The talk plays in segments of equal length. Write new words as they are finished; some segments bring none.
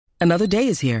Another day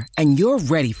is here, and you're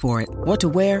ready for it. What to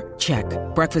wear? Check.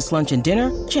 Breakfast, lunch, and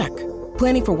dinner? Check.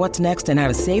 Planning for what's next and how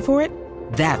to save for it?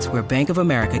 That's where Bank of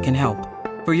America can help.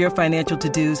 For your financial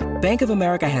to-dos, Bank of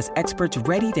America has experts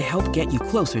ready to help get you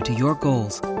closer to your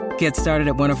goals. Get started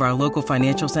at one of our local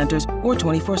financial centers or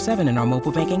 24/7 in our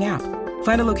mobile banking app.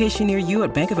 Find a location near you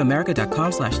at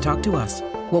bankofamerica.com/talktous.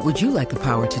 What would you like the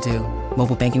power to do?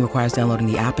 Mobile banking requires downloading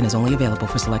the app and is only available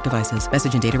for select devices.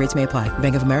 Message and data rates may apply.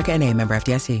 Bank of America N.A., member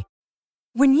FDIC.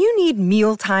 When you need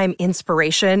mealtime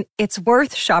inspiration, it's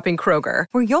worth shopping Kroger,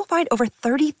 where you'll find over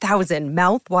 30,000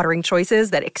 mouth-watering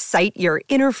choices that excite your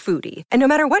inner foodie. And no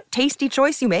matter what tasty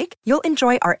choice you make, you'll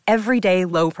enjoy our everyday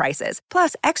low prices,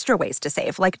 plus extra ways to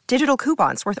save, like digital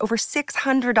coupons worth over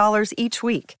 $600 each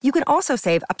week. You can also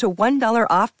save up to $1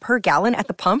 off per gallon at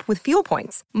the pump with fuel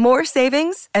points. More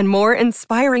savings and more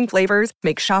inspiring flavors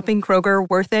make shopping Kroger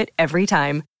worth it every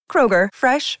time. Kroger,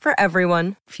 fresh for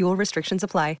everyone. Fuel restrictions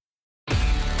apply.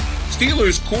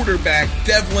 Steelers quarterback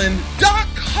Devlin Duck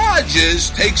Hodges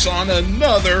takes on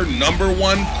another number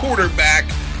one quarterback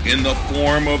in the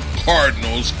form of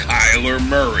Cardinals Kyler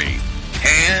Murray.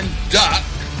 Can Duck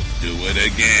do it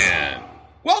again?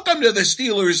 Welcome to the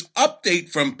Steelers Update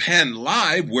from Penn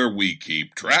Live, where we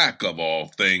keep track of all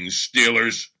things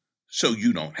Steelers so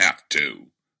you don't have to.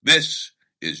 This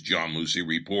is John Lucy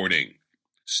reporting.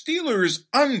 Steelers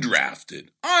undrafted,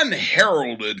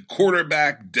 unheralded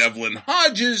quarterback Devlin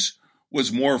Hodges was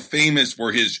more famous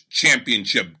for his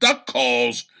championship duck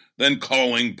calls than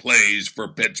calling plays for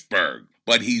Pittsburgh.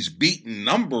 But he's beaten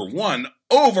number one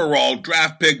overall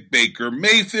draft pick Baker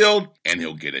Mayfield, and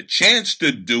he'll get a chance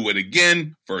to do it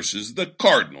again versus the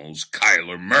Cardinals'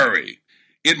 Kyler Murray.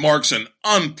 It marks an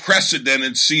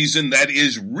unprecedented season that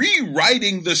is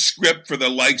rewriting the script for the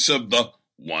likes of the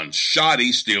once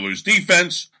shoddy Steelers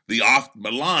defense, the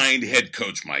oft-maligned head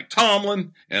coach Mike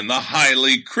Tomlin, and the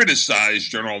highly criticized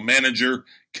general manager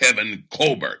Kevin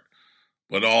Colbert.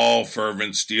 But all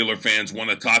fervent Steeler fans want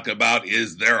to talk about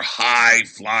is their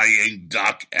high-flying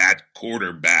duck at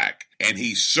quarterback. And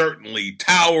he certainly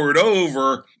towered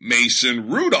over Mason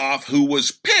Rudolph, who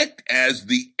was picked as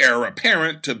the heir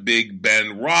apparent to Big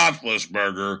Ben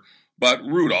Roethlisberger, but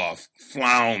Rudolph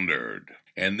floundered.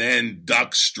 And then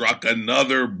Duck struck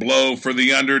another blow for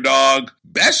the underdog,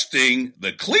 besting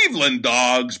the Cleveland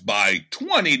Dogs by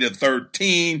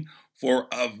 20-13 for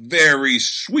a very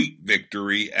sweet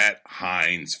victory at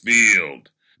Heinz Field.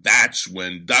 That's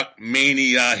when Duck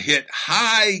Mania hit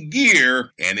high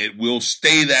gear, and it will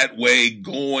stay that way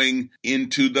going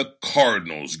into the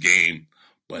Cardinals game.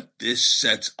 But this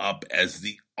sets up as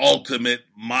the ultimate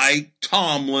Mike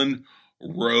Tomlin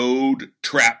road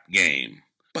trap game.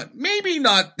 But maybe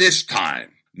not this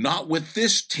time. Not with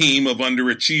this team of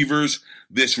underachievers,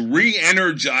 this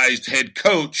re-energized head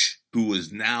coach who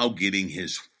is now getting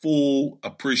his full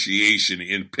appreciation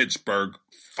in Pittsburgh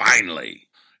finally.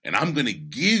 And I'm going to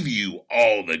give you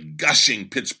all the gushing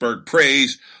Pittsburgh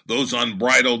praise, those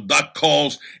unbridled duck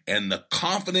calls, and the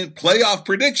confident playoff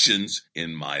predictions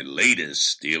in my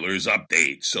latest Steelers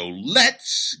update. So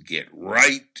let's get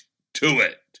right to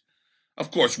it. Of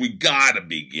course, we gotta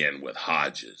begin with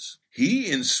Hodges.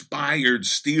 He inspired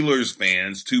Steelers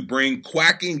fans to bring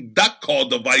quacking duck call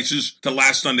devices to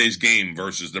last Sunday's game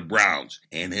versus the Browns,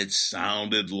 and it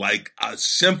sounded like a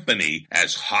symphony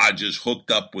as Hodges hooked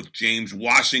up with James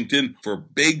Washington for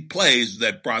big plays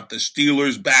that brought the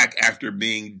Steelers back after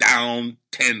being down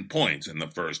 10 points in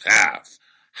the first half.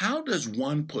 How does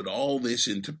one put all this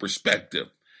into perspective?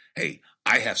 Hey,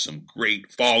 I have some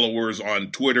great followers on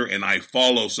Twitter, and I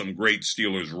follow some great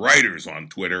Steelers writers on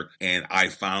Twitter, and I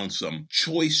found some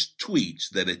choice tweets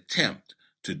that attempt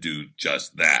to do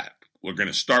just that. We're going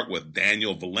to start with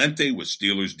Daniel Valente with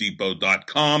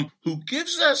SteelersDepot.com, who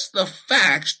gives us the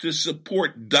facts to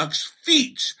support Duck's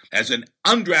feats as an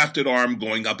undrafted arm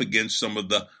going up against some of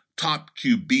the top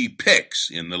QB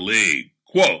picks in the league.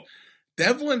 Quote,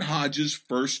 Devlin Hodges'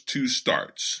 first two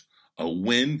starts, a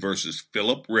win versus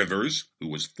Phillip Rivers, who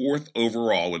was 4th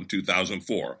overall in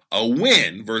 2004. A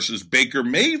win versus Baker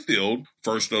Mayfield,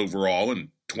 1st overall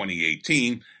in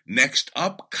 2018. Next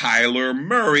up, Kyler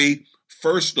Murray,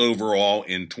 1st overall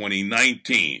in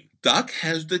 2019. Duck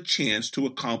has the chance to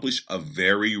accomplish a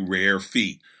very rare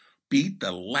feat. Beat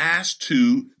the last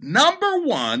two number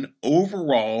one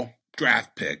overall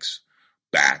draft picks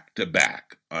back to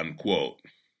back, unquote.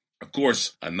 Of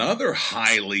course, another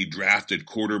highly drafted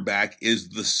quarterback is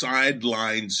the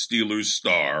sideline Steelers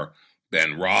star,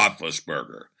 Ben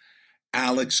Roethlisberger.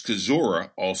 Alex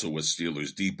Kozora, also with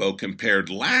Steelers Depot,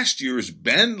 compared last year's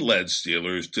Ben-led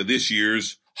Steelers to this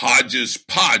year's Hodges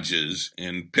Podges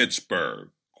in Pittsburgh.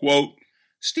 Quote,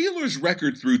 Steelers'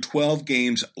 record through 12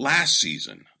 games last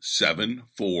season,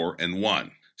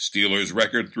 7-4-1. Steelers'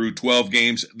 record through 12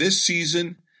 games this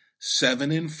season,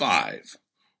 7-5.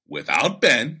 Without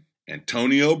Ben,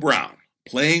 Antonio Brown,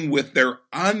 playing with their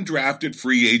undrafted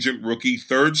free agent rookie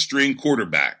third-string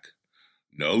quarterback.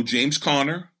 No James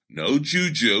Conner, no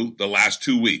Juju the last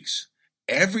 2 weeks.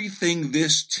 Everything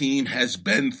this team has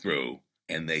been through,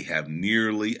 and they have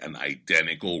nearly an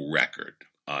identical record,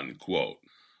 unquote.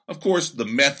 Of course, the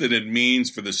method and means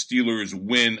for the Steelers'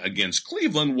 win against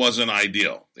Cleveland wasn't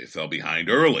ideal. They fell behind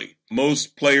early.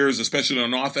 Most players, especially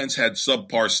on offense, had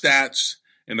subpar stats,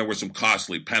 and there were some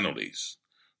costly penalties.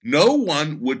 No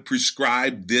one would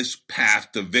prescribe this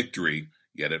path to victory,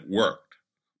 yet it worked.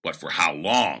 But for how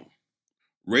long?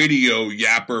 Radio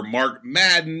yapper Mark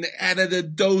Madden added a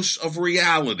dose of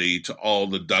reality to all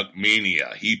the Duck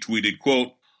mania. He tweeted,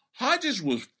 quote, Hodges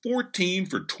was 14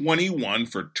 for 21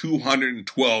 for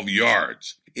 212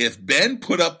 yards. If Ben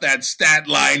put up that stat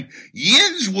line,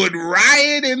 Yins would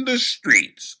riot in the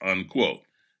streets, unquote.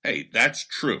 Hey, that's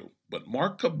true, but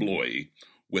Mark Kabloy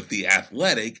with The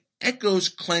Athletic echoes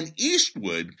Clint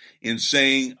Eastwood in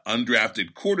saying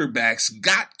undrafted quarterbacks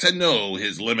got to know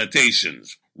his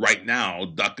limitations. Right now,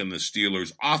 Duck and the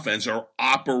Steelers' offense are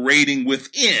operating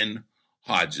within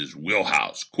Hodges'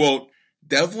 wheelhouse. Quote,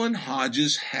 Devlin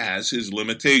Hodges has his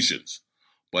limitations,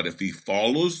 but if he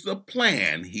follows the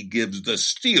plan, he gives the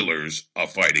Steelers a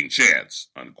fighting chance,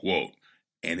 unquote.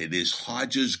 And it is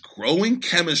Hodges' growing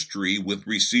chemistry with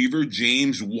receiver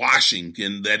James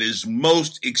Washington that is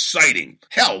most exciting.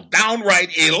 Hell,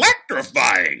 downright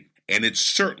electrifying. And it's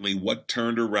certainly what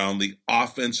turned around the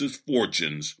offense's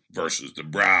fortunes versus the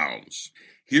Browns.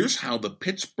 Here's how the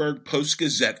Pittsburgh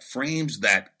Post-Gazette frames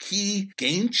that key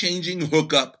game-changing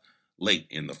hookup late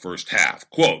in the first half.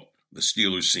 Quote, the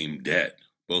Steelers seem dead,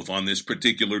 both on this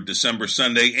particular December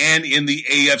Sunday and in the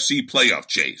AFC playoff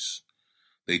chase.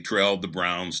 They trailed the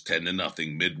Browns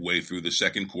 10-0 midway through the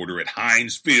second quarter at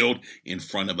Heinz Field in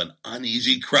front of an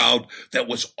uneasy crowd that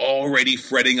was already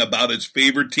fretting about its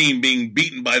favorite team being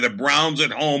beaten by the Browns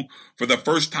at home for the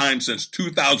first time since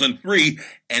 2003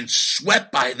 and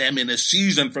swept by them in a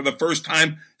season for the first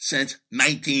time since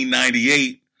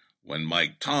 1998 when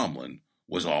Mike Tomlin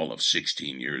was all of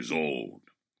 16 years old.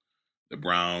 The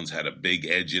Browns had a big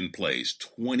edge in place,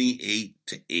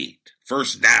 28-8.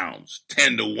 First downs,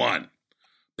 10-1.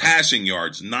 Passing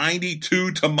yards,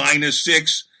 92 to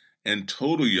 -6, and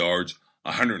total yards,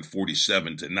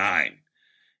 147 to 9.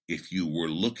 If you were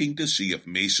looking to see if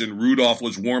Mason Rudolph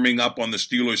was warming up on the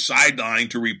Steelers' sideline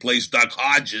to replace Duck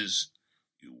Hodges,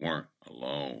 you weren't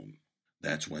alone.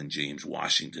 That's when James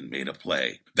Washington made a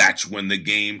play. That's when the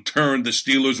game turned the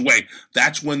Steelers' way.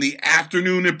 That's when the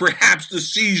afternoon and perhaps the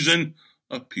season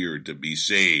appeared to be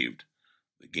saved.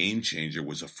 The game changer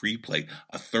was a free play,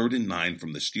 a 3rd and 9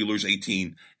 from the Steelers'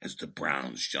 18 as the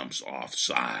Browns jumps off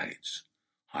sides.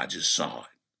 Hodges saw it.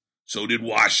 So did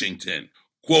Washington.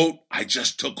 Quote, I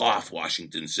just took off,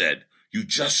 Washington said. You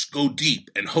just go deep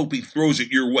and hope he throws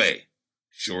it your way.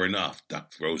 Sure enough,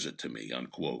 Duck throws it to me,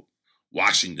 unquote.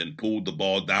 Washington pulled the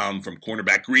ball down from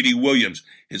cornerback Greedy Williams,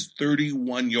 his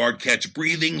 31-yard catch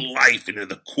breathing life into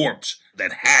the corpse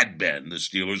that had been the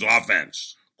Steelers'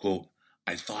 offense. Quote,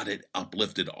 I thought it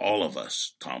uplifted all of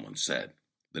us, Tomlin said.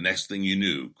 The next thing you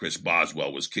knew, Chris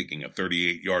Boswell was kicking a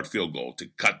 38-yard field goal to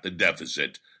cut the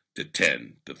deficit to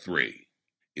 10-3.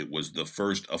 It was the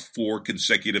first of 4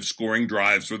 consecutive scoring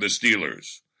drives for the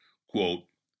Steelers. Quote,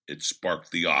 it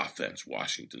sparked the offense,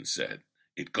 Washington said.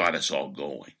 It got us all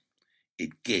going.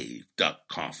 It gave Duck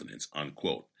confidence,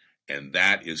 unquote. And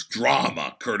that is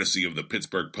drama, courtesy of the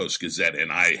Pittsburgh Post-Gazette,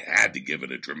 and I had to give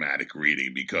it a dramatic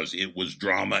reading because it was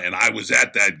drama, and I was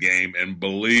at that game, and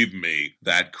believe me,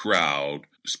 that crowd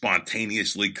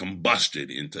spontaneously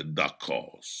combusted into Duck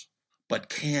calls. But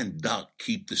can Duck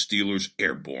keep the Steelers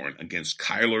airborne against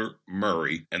Kyler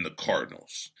Murray and the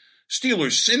Cardinals?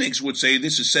 Steelers cynics would say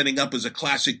this is setting up as a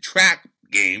classic track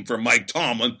game for Mike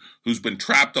Tomlin, who's been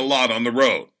trapped a lot on the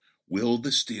road. Will the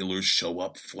Steelers show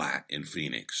up flat in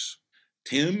Phoenix?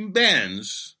 Tim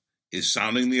Benz is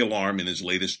sounding the alarm in his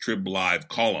latest Trib Live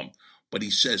column, but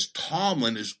he says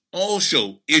Tomlin is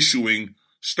also issuing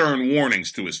stern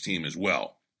warnings to his team as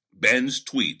well. Benz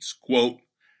tweets, quote,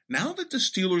 now that the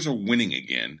Steelers are winning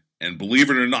again, and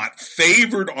believe it or not,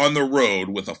 favored on the road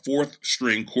with a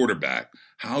 4th-string quarterback,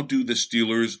 how do the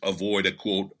Steelers avoid a,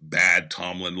 quote, bad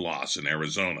Tomlin loss in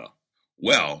Arizona?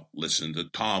 Well, listen to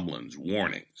Tomlin's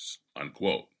warnings,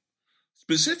 unquote.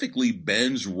 Specifically,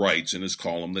 Benz writes in his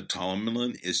column that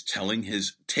Tomlin is telling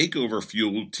his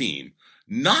takeover-fueled team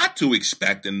not to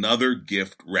expect another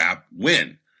gift-wrapped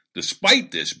win,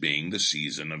 despite this being the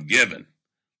season of giving.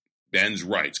 Benz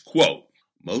writes, quote,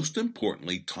 most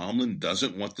importantly, Tomlin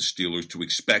doesn't want the Steelers to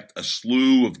expect a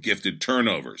slew of gifted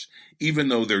turnovers, even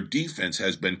though their defense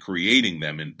has been creating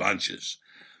them in bunches.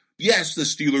 Yes, the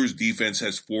Steelers' defense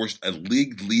has forced a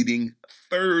league-leading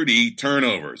 30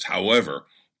 turnovers. However,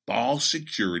 ball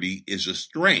security is a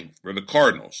strength for the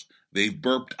Cardinals. They've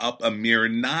burped up a mere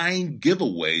 9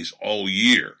 giveaways all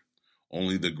year.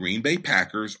 Only the Green Bay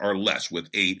Packers are less with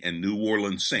 8, and New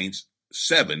Orleans Saints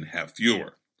 7 have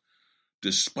fewer.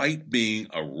 Despite being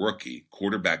a rookie,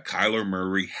 quarterback Kyler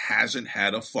Murray hasn't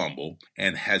had a fumble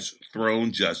and has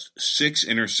thrown just 6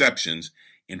 interceptions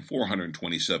in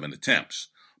 427 attempts.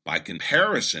 By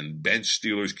comparison, bench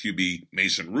Steelers QB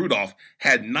Mason Rudolph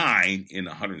had 9 in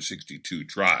 162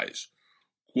 tries.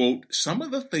 Quote, some of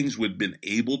the things we've been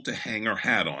able to hang our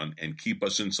hat on and keep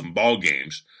us in some ball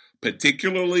games,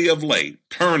 particularly of late,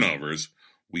 turnovers,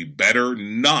 we better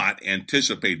not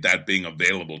anticipate that being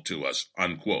available to us,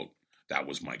 unquote. That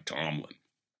was Mike Tomlin.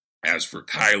 As for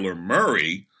Kyler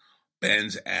Murray,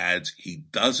 Benz adds he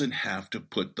doesn't have to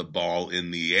put the ball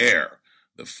in the air.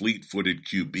 The fleet-footed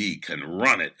QB can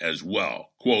run it as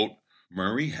well. Quote,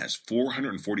 Murray has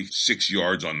 446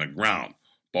 yards on the ground.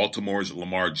 Baltimore's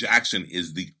Lamar Jackson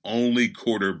is the only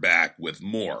quarterback with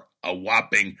more, a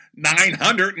whopping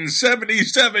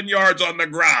 977 yards on the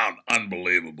ground.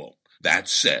 Unbelievable. That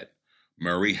said,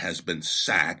 Murray has been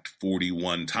sacked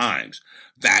 41 times.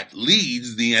 That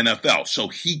leads the NFL, so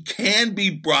he can be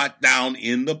brought down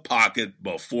in the pocket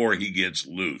before he gets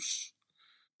loose,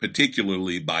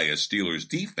 particularly by a Steelers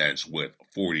defense with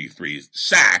 43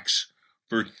 sacks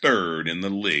for 3rd in the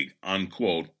league,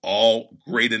 unquote. All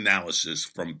great analysis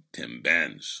from Tim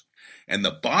Benz. And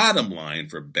the bottom line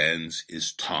for Benz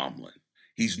is Tomlin.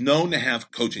 He's known to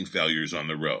have coaching failures on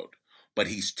the road, but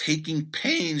he's taking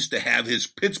pains to have his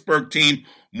Pittsburgh team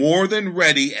more than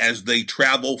ready as they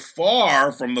travel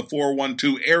far from the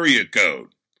 412 area code.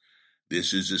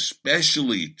 This is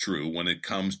especially true when it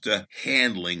comes to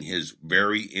handling his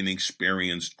very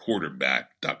inexperienced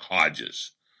quarterback, Duck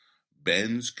Hodges.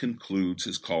 Benz concludes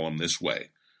his column this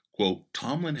way, quote,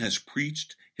 Tomlin has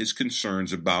preached his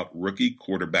concerns about rookie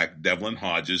quarterback Devlin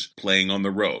Hodges playing on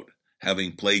the road,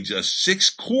 having played just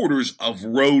 6 quarters of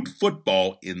road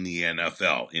football in the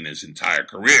NFL in his entire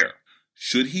career.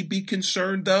 Should he be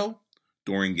concerned, though?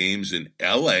 During games in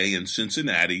L.A. and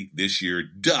Cincinnati this year,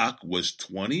 Duck was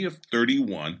 20 of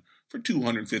 31 for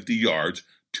 250 yards,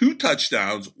 2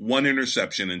 touchdowns, 1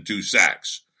 interception, and 2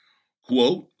 sacks.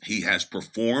 Quote, he has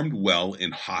performed well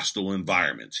in hostile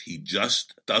environments. He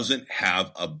just doesn't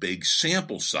have a big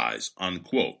sample size,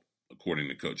 unquote, according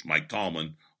to Coach Mike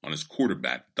Tomlin on his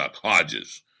quarterback, Duck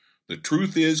Hodges. The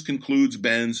truth is, concludes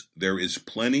Benz, there is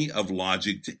plenty of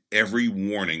logic to every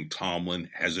warning Tomlin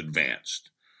has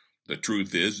advanced. The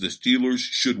truth is, the Steelers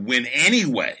should win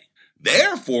anyway.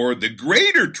 Therefore, the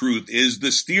greater truth is the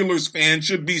Steelers fans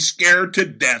should be scared to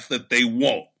death that they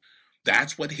won't.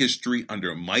 That's what history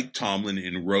under Mike Tomlin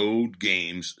in road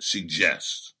games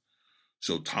suggests.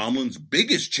 So Tomlin's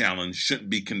biggest challenge shouldn't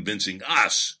be convincing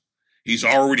us. He's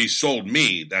already sold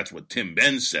me, that's what Tim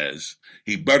Benz says.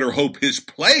 He better hope his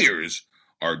players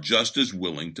are just as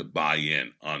willing to buy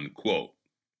in, unquote.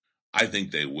 I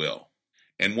think they will.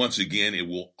 And once again, it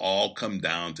will all come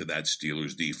down to that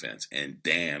Steelers defense. And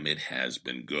damn, it has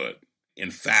been good.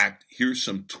 In fact, here's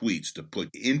some tweets to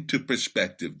put into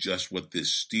perspective just what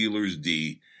this Steelers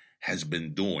D has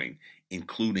been doing,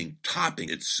 including topping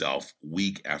itself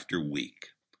week after week.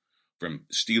 From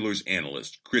Steelers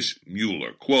analyst Chris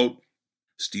Mueller, quote,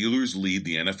 Steelers lead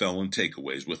the NFL in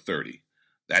takeaways with 30.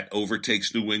 That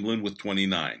overtakes New England with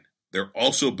 29. They're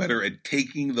also better at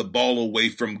taking the ball away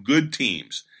from good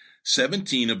teams.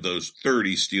 17 of those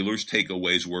 30 Steelers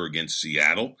takeaways were against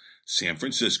Seattle, San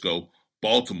Francisco,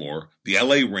 Baltimore, the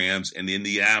LA Rams, and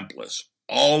Indianapolis,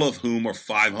 all of whom are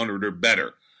 500 or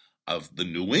better. Of the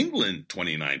New England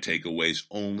 29 takeaways,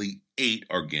 only 8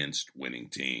 are against winning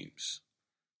teams.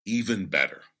 Even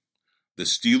better, the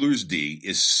Steelers D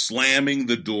is slamming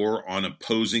the door on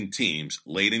opposing teams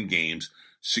late in games,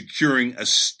 securing a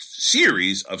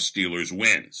series of Steelers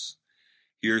wins.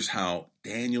 Here's how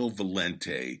Daniel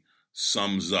Valente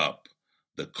sums up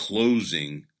the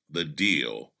closing the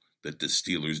deal that the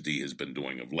Steelers D has been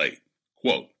doing of late.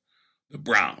 Quote, the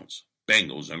Browns,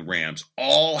 Bengals, and Rams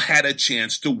all had a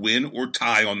chance to win or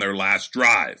tie on their last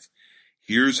drive.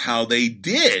 Here's how they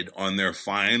did on their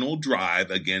final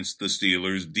drive against the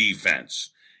Steelers defense.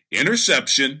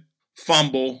 Interception,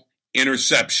 fumble,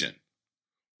 interception.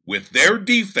 With their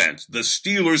defense, the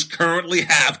Steelers currently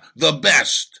have the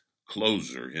best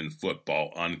closer in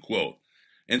football, unquote.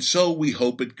 And so we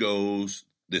hope it goes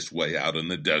this way out in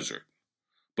the desert.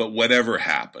 But whatever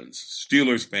happens,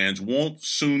 Steelers fans won't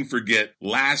soon forget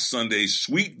last Sunday's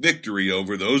sweet victory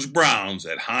over those Browns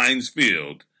at Heinz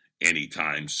Field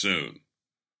anytime soon.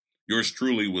 Yours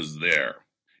truly was there,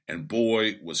 and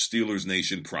boy, was Steelers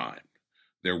Nation primed.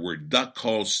 There were duck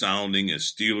calls sounding as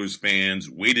Steelers fans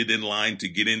waited in line to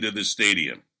get into the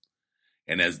stadium.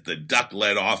 And as the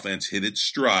Duck-led offense hit its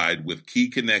stride with key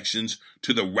connections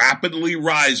to the rapidly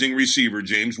rising receiver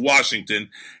James Washington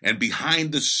and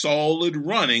behind the solid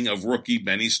running of rookie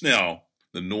Benny Snell,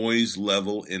 the noise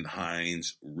level in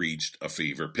Heinz reached a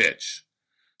fever pitch.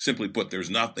 Simply put, there's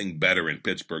nothing better in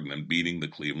Pittsburgh than beating the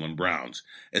Cleveland Browns,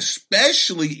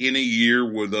 especially in a year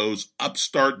where those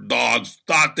upstart dogs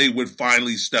thought they would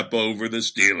finally step over the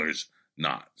Steelers.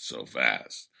 Not so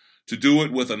fast. To do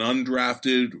it with an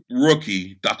undrafted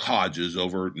rookie, Duck Hodges,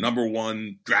 over number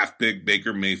 1 draft pick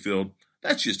Baker Mayfield,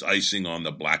 that's just icing on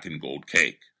the black and gold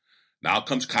cake. Now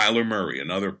comes Kyler Murray,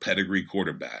 another pedigree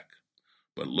quarterback.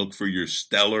 But look for your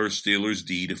stellar Steelers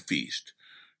D to feast,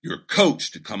 your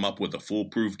coach to come up with a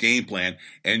foolproof game plan,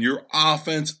 and your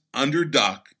offense under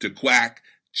Duck to quack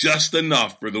just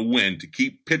enough for the win to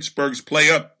keep Pittsburgh's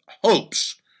playoff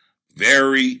hopes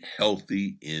very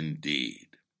healthy indeed.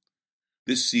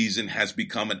 This season has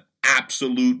become an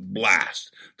absolute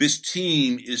blast. This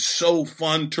team is so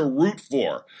fun to root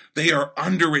for. They are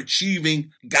underachieving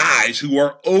guys who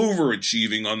are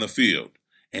overachieving on the field.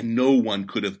 And no one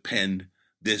could have penned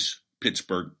this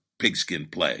Pittsburgh pigskin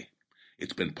play.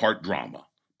 It's been part drama,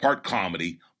 part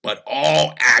comedy, but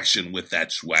all action with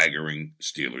that swaggering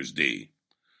Steelers D.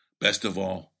 Best of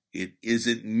all, it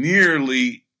isn't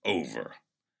nearly over.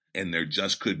 And there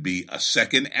just could be a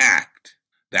second act.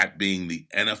 That being the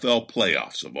NFL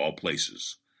playoffs of all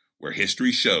places, where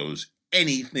history shows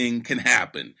anything can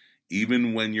happen,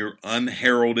 even when your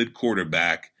unheralded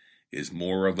quarterback is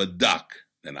more of a duck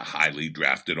than a highly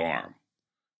drafted arm.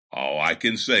 All I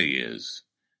can say is,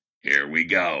 here we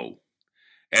go.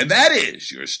 And that is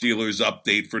your Steelers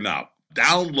update for now.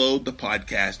 Download the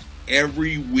podcast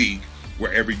every week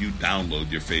wherever you download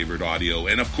your favorite audio.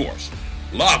 And of course,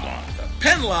 log on to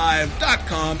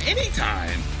PennLive.com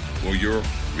anytime for your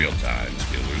real-time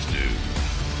Steelers news.